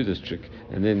go and do this trick,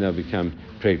 and then they'll become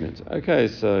pregnant. Okay,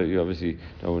 so you obviously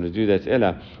don't want to do that.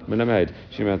 Ella, Melamed,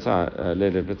 Shimata,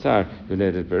 Ledet Batar,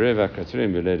 Yuledet Bereva,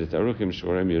 Katrim, Yuledet Arukim,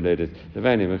 Shorem, Yuledet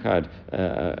Levanim, Echad,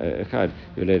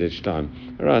 Yuledet Shtam.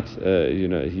 Right,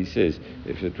 he says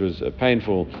if it was a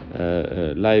painful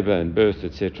labor and birth,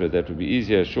 etc., that would be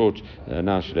easier. Short,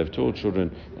 now she'll have tall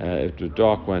children. If it was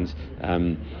dark ones,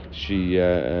 now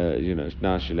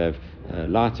she'll have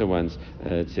lighter ones,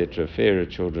 etc., fairer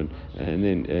children, and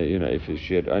then if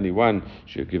she had only one,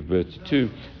 she'll give birth to two.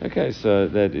 Okay, so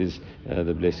that is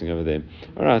the blessing over there.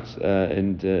 All right,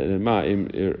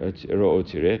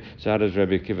 so how does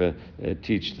Rabbi Kiva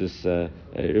teach this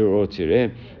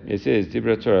Irotire? He says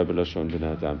Dibra Torah b'lashon ben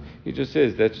adam. He just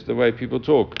says that's the way people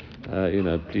talk.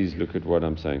 Please look at what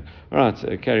I'm saying. All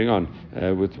right, carrying on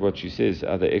with what she says,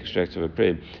 other extracts of a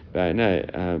prayer.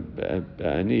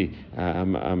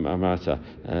 Amata.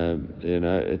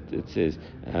 It says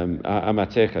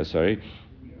Amatecha. Sorry.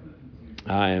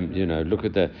 I am, look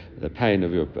at the pain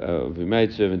of your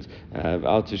maidservant.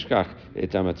 Al tishkach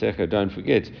et amatecha. Don't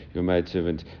forget your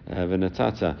maidservant.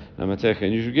 V'natata amatecha,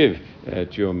 and you should give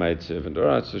to your maidservant. All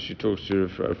right. So she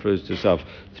refers to herself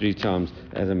 3 times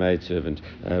as a maidservant.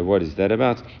 What is that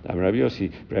about? Rabbi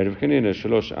Yossi, bread of kanina,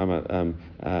 shalosh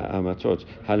amatot.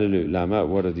 Hallelujah. Lama.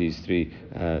 What are these 3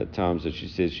 times that she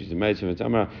says she's a maidservant?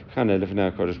 Amar chana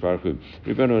lefnei Kodesh Baruch Hu.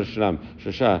 Ribbono Shalom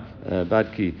Shosha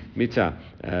Badki Mita.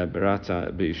 Barata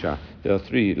Beisha. There are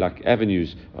 3 like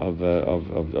avenues of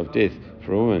death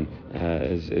for a woman,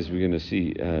 as we're going to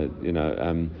see. The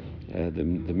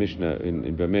Mishnah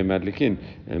in Bameh Madlikin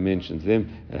mentions them.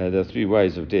 There are 3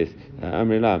 ways of death.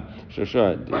 Amrila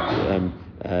Shosha.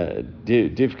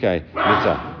 Divkei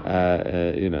Mita,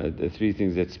 the 3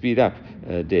 things that speed up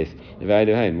death.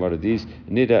 What are these?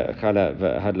 Nida Chala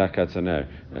Hadlakat Saner.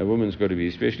 A woman's got to be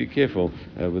especially careful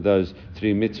with those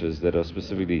 3 mitzvahs that are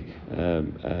specifically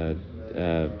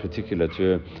particular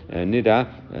to Nida,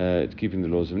 keeping the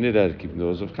laws of Nida, keeping the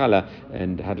laws of Kala,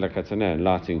 and Hadlakat Saner, and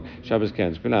lighting Shabbos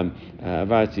candles. Kulam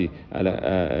Avarti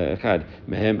Echad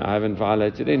Mehem. I haven't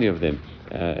violated any of them,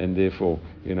 and therefore,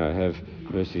 have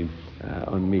mercy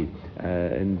on me.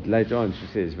 And later on she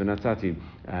says, V'natati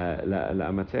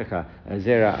la'amatecha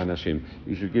zera anashim.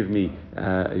 You should give me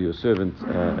your servant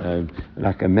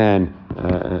like a man,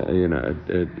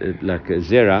 like a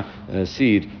zera,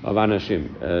 seed of anashim,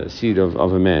 seed of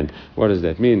a man. What does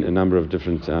that mean? A number of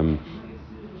different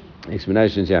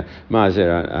explanations here.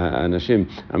 Ma'azer anashim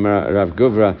amar Rav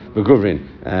Guvra v'guvrin,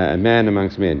 a man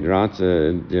amongst men, right?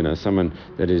 Someone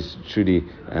that is truly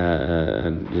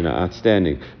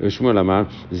outstanding. Shmuel amar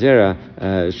zera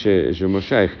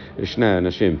shemoshech shna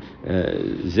anashim,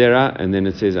 zera, and then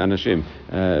it says anashim,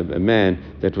 a man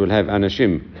that will have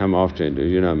anashim come after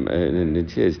him. And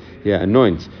it says here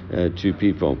anoint 2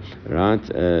 people, right?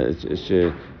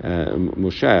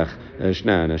 Moshech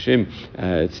shna anashim.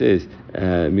 It says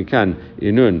Mikan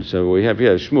Inun. So we have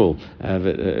here Shmuel,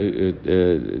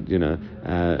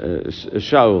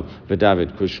 Shaul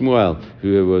v'David, because Shmuel,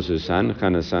 who was his son,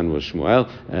 Hannah's son was Shmuel,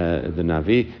 the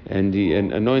Navi, and he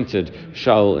anointed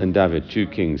Shaul and David, 2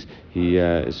 kings. He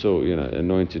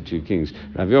anointed 2 kings.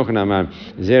 Rav Yochanan Amar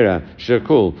Zera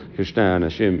Shekul Kishnei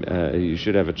Anashim. You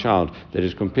should have a child that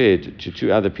is compared to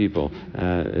 2 other people.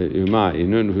 Uma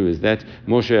Inun, who is that?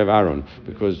 Moshe of Aaron,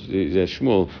 because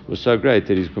Shmuel was so great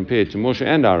that he's compared to Moshe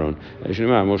and Aaron.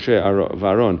 Moshe of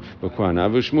Aaron B'Kohana,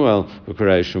 Avu Shmuel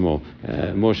B'Korei Shemo.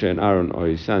 Moshe and Aaron are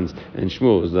his sons, and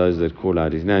Shmuel is those that call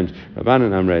out his names.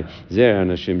 Rabbanan Amrei Zera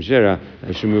Anashim Zera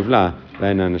Shemuvla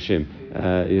Bein Anashim.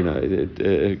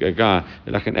 A guy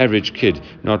like an average kid,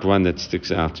 not one that sticks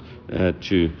out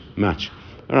too much.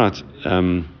 All right.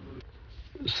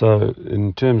 So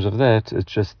in terms of that,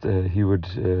 it's just he would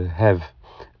have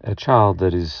a child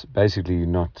that is basically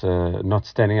not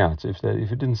standing out. If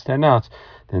it didn't stand out,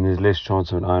 then there's less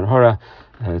chance of an iron horror,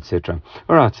 etc.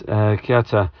 All right.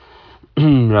 Kiata.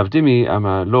 Rav Dimi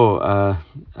ama lo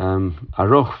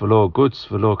aroch v'lo gutz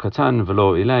v'lo katan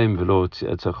v'lo ilaim v'lo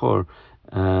tzachor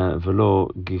v'lo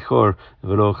gichor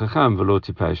v'lo chacham v'lo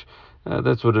tipash.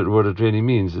 That's what it really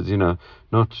means. Is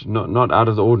not out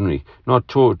of the ordinary, not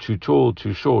too tall,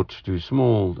 too short, too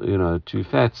small, too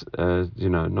fat,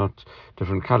 not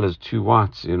different colors, too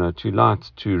white, too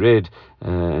light, too red,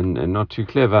 and not too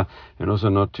clever, and also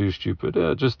not too stupid.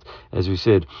 Just as we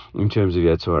said in terms of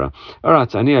Yetzirah. All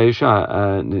right, Ani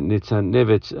Aisha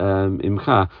Nitzanevet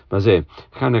Imcha Bazeh.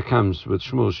 Hannah comes with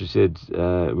Shmuel. She said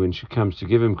when she comes to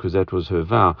give him, because that was her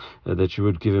vow, that she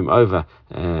would give him over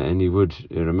and he would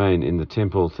remain in the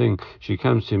temple thing. She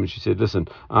comes to him and she said, "Listen,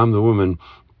 I'm the woman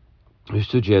who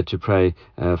stood here to pray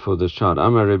for this child.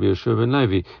 Amar Rabbi Yeshua ben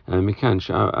Levi, Mikan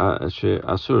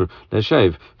Asur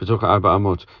Leshev, B'toch Arba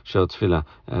Amot Shel Tefillah."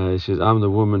 She says, "I'm the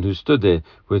woman who stood there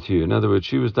with you." In other words,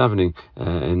 she was davening,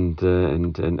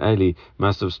 and Eli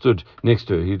must have stood next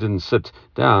to her. He didn't sit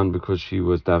down because she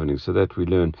was davening. So that we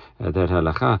learn that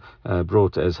halacha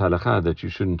brought as halacha that you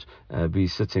shouldn't be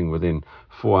sitting within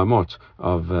 4 amot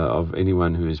of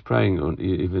anyone who is praying, on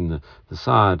even the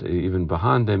side, even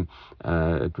behind them.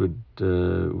 It would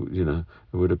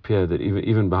it would appear that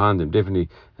even behind them, definitely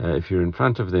if you're in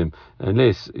front of them,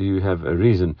 unless you have a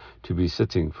reason to be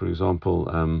sitting, for example,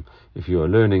 if you are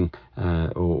learning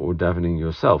or davening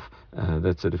yourself,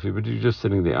 that's it. But if you're just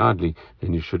sitting there idly,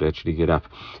 then you should actually get up.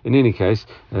 In any case,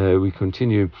 we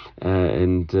continue,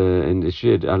 and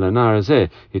Shid Alanar Azeh,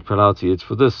 Hitpalalti, it's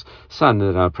for this son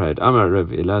that I prayed. Amar Rav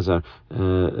Elazar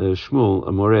Shmuel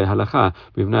Amore Halacha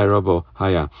Bivnei Rabo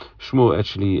Haya. Shmuel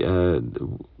actually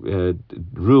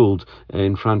ruled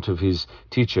in front of his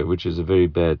teacher, which is a very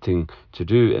bad thing to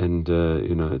do, and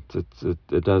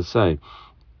it does say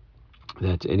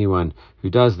that anyone who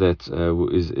does that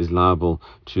is liable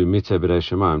to mitzvah b'rei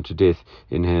shamayim, to death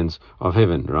in hands of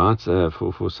heaven, right?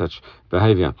 For such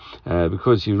behavior,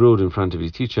 because he ruled in front of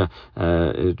his teacher,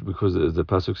 because the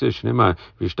pasuk says, "Shneimar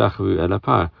v'yishtachu el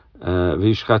apar."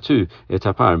 Vishchatu et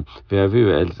aparim ve'aviu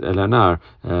el anar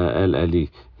el Eli.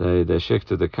 They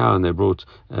shechted the cow and they brought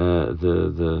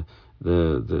the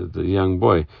young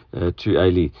boy to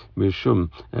Eli.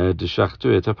 Mishum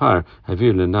deshachtu et apar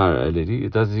haviu lenar el Eli.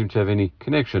 It doesn't seem to have any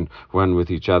connection one with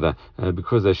each other,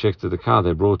 because they shechted the cow.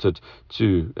 They brought it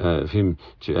to him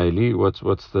to Eli.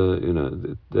 What's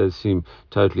the they seem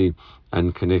totally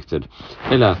unconnected.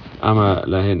 Ella Ama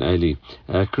Lahen Eli.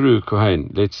 Kru Kohen.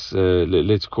 Let's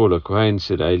call a Kohen,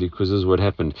 said Eli, because this is what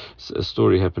happened. A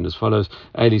story happened as follows.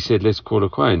 Eli said, "Let's call a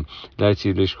Kohen.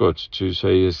 Laiti Lishkot, so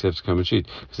he has to come and cheat."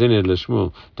 Because then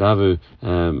Shmuel Davu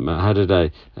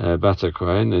Hadadai Bata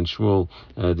Kohen, and Shmuel,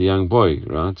 the young boy,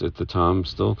 right, at the time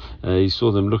still, he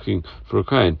saw them looking for a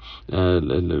Kohen,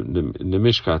 the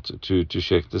Mishkat, to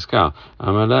shake this cow.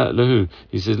 Amala Lahu.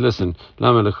 He says, "Listen,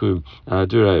 Lama Lahu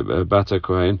Dure Bata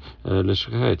Kohen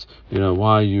Lishchet."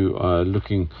 Why you are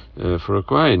looking for a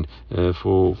Kohen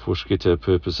for Shkita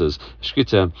purposes.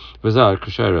 Shkita, Bazar,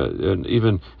 Kushera,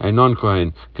 even a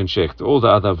non-Kohen can check. All the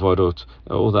other vodot,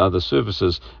 all the other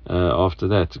services after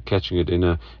that, catching it in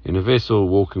a vessel,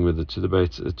 walking with it to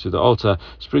the altar,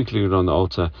 sprinkling it on the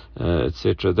altar,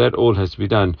 etc. That all has to be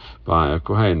done by a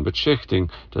Kohen. But shechting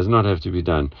does not have to be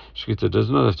done. Shkita does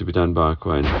not have to be done by a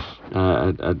Kohen.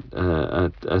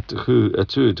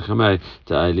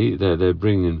 To Eli, they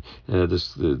bring in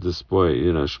this boy,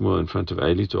 Shmuel, in front of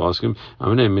Eli to ask him,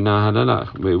 where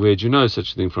do you know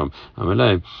such a thing from? It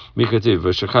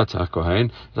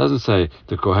doesn't say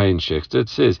the Kohen shechted, it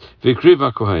says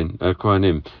Vikriva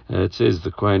Kohanim. It says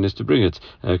the Kohen is to bring it,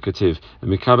 Kativ,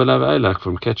 Mikabelav Eilach,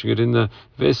 from catching it in the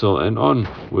vessel and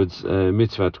onwards,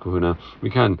 Mitzvat Kohuna. We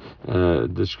can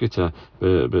the Shkita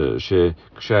She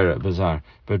Kshera Bazar.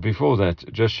 But before that,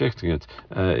 just shechting it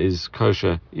is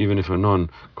kosher, even if a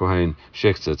non-Kohen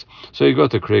shechts it. So you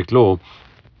got the correct law.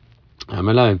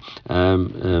 Maimar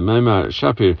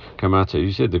Shapir Kamata,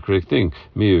 you said the correct thing.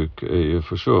 Miu,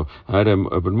 for sure.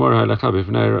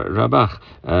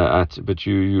 But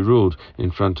you ruled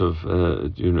in front of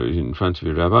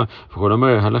your rabbi.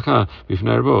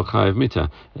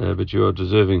 But you are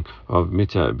deserving of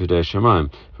mita b'dei shamayim,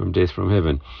 from death from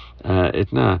heaven.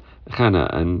 Etna Chana,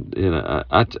 and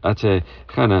Ate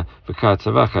Chana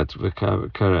v'katzavachat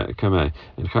v'kamei,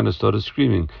 and Chana started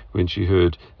screaming when she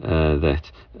heard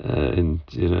that, and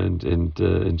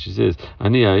she says,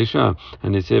 "Ani Aisha,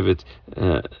 and it's evet,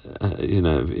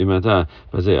 imada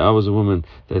bazeh." I was a woman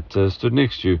that stood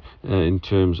next to you in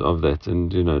terms of that,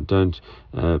 and don't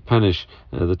punish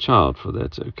the child for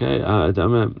that. Okay,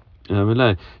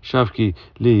 Shavki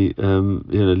li,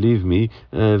 leave me.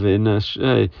 V'na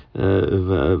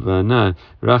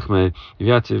rachme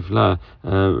v'yativ la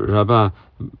rabba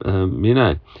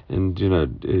and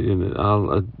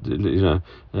I'll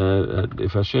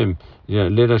if Hashem,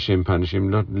 let Hashem punish him,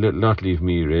 not leave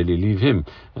me, really, leave him,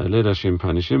 let Hashem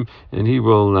punish him, and he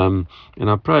will, and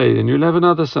I pray, and you'll have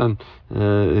another son,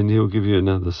 and he'll give you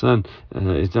another son.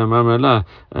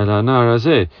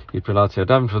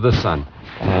 For this son,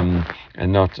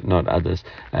 and not others.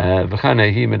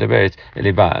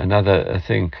 Another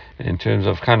thing in terms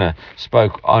of Chana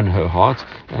spoke on her heart.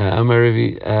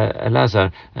 Amaravi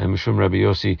Elazar Mishum Rabbi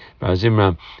Yossi Bar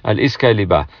Zimra Al Iskei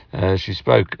Liba. She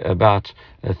spoke about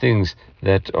things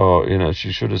that are,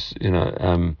 she should have,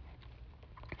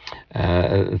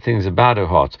 things about her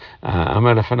heart.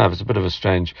 It's a bit of a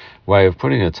strange way of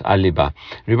putting it. Aliba.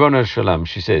 Ribono Shalom,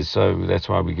 she says, so that's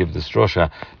why we give this drosha,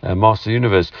 Master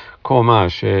Universe, Koma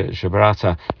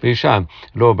Shebarata Bisham,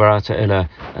 Lo Barata Ela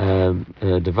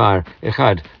Devar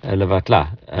Echad Levatla.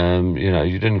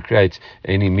 You didn't create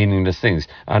any meaningless things.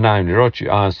 Anaim Nirot,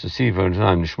 your eyes to see,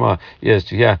 Vanaim Nishma, ears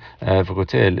to hear,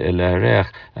 Vokotel El Reach,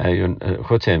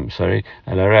 Chotem,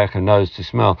 El Reach, and nose to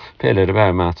smell, Pele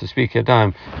Devar, mouth to speak,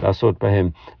 Yadam, Lasot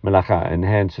Bahim, Malacha, and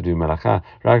hands to do Malacha,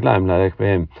 Raglaim Lalek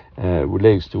Bahim,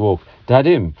 legs to walk,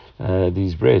 Dadim,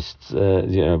 these breasts,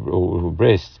 or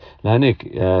breasts,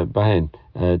 Lanik Bahin,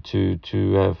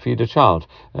 to feed a child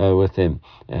with them,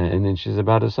 and then she's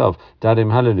about herself.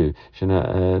 Dadim halalu,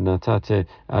 natate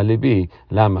alibi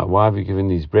lama. Why have you given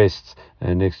these breasts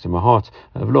next to my heart?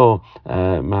 Vlo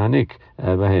mahanik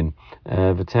bahin,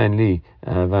 v'tain li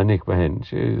vanik bahin.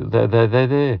 They're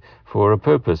there for a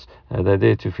purpose. They're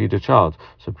there to feed a child.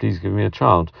 So please give me a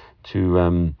child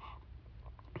to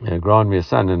grant me a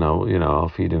son, and I'll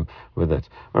feed him with it.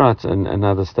 All right, and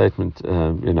another statement,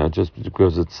 just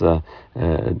because it's by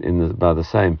the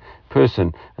same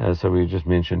person, so we just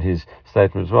mentioned his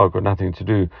statement as well. Got nothing to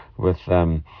do with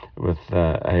Eli,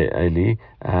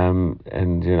 and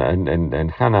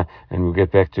Chana, and we'll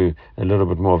get back to a little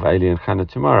bit more of Eli and Chana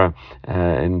tomorrow.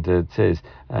 And it says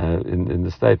in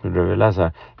the statement of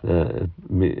Elazar,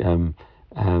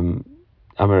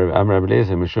 Amar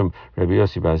Abelezer Mishum Rabbi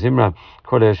Yossi Bar Zimra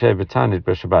Kol Yoshev B'Tanit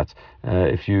B'Shabbat.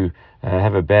 If you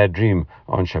have a bad dream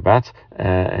on Shabbat,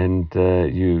 and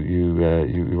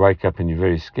you wake up and you're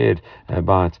very scared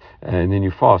by it, and then you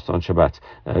fast on Shabbat.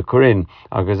 Korin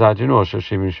the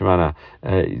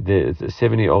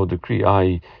 70-year-old decree,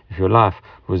 i.e., if your life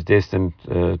was destined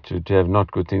to have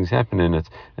not good things happen in it,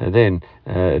 then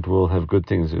it will have good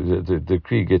things. The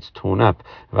decree gets torn up.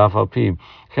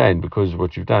 Because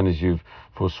what you've done is you've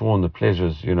forsworn the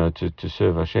pleasures, to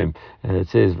serve Hashem. It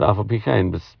says,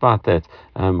 despite that,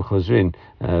 Chozrin,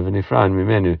 V'nifran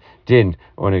Mimenu, Din,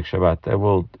 Oneg Shabbat. They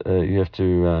will, you have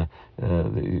to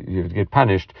get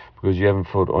punished because you haven't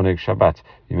fought Oneg Shabbat.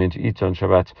 You're meant to eat on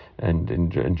Shabbat and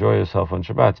enjoy yourself on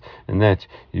Shabbat, and that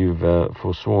you've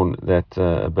forsworn that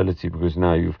ability because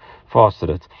now you've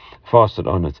fasted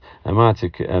on it.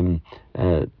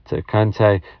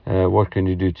 What can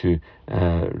you do to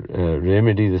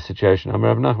remedy the situation? You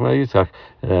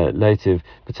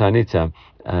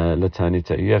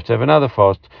have to have another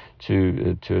fast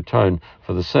to atone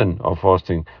for the sin of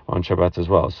fasting on Shabbat as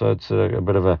well. So it's a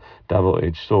bit of a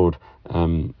double-edged sword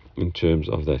in terms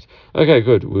of that. Okay,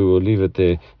 good. We will leave it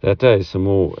there. That day, some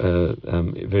more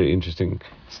very interesting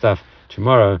stuff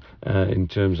tomorrow in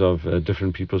terms of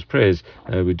different people's prayers.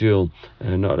 We deal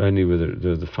not only with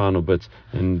the final bit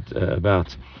and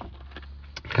about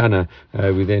Chana,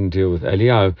 we then deal with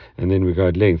Eliyahu, and then we go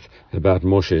at length about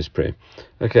Moshe's prayer.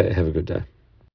 Okay, have a good day.